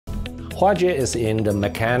Hua-Jie is in the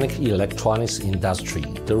mechanic electronics industry.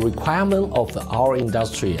 The requirements of our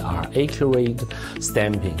industry are accurate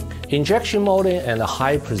stamping, injection molding and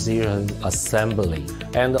high-precision assembly,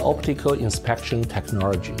 and optical inspection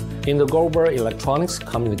technology. In the global electronics,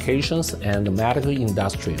 communications, and medical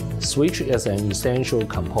industry, switch is an essential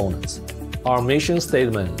component. Our mission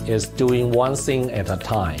statement is doing one thing at a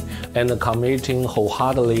time and committing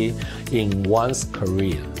wholeheartedly in one's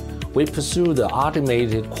career. We pursue the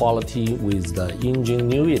ultimate quality with the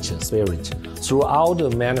ingenuity spirit throughout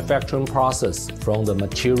the manufacturing process, from the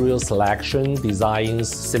material selection, design,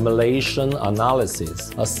 simulation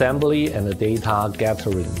analysis, assembly, and data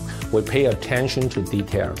gathering. We pay attention to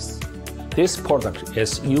details. This product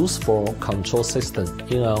is used for control system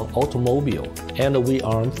in an automobile, and we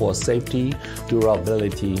aim for safety,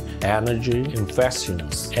 durability, energy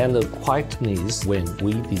efficiency, and quietness when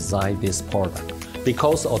we design this product.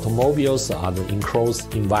 Because automobiles are the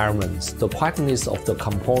enclosed environments, the quietness of the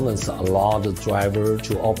components allows the driver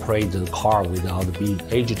to operate the car without being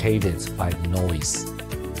agitated by the noise.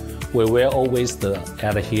 We will always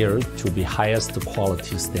adhere to the highest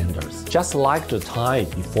quality standards. Just like the time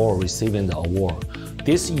before receiving the award,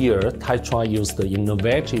 this year, Taiwan used the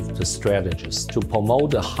innovative strategies to promote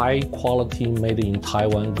the high-quality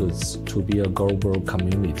made-in-Taiwan goods to be a global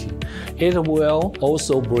community. It will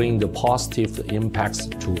also bring the positive impacts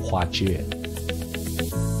to Hua-Jie.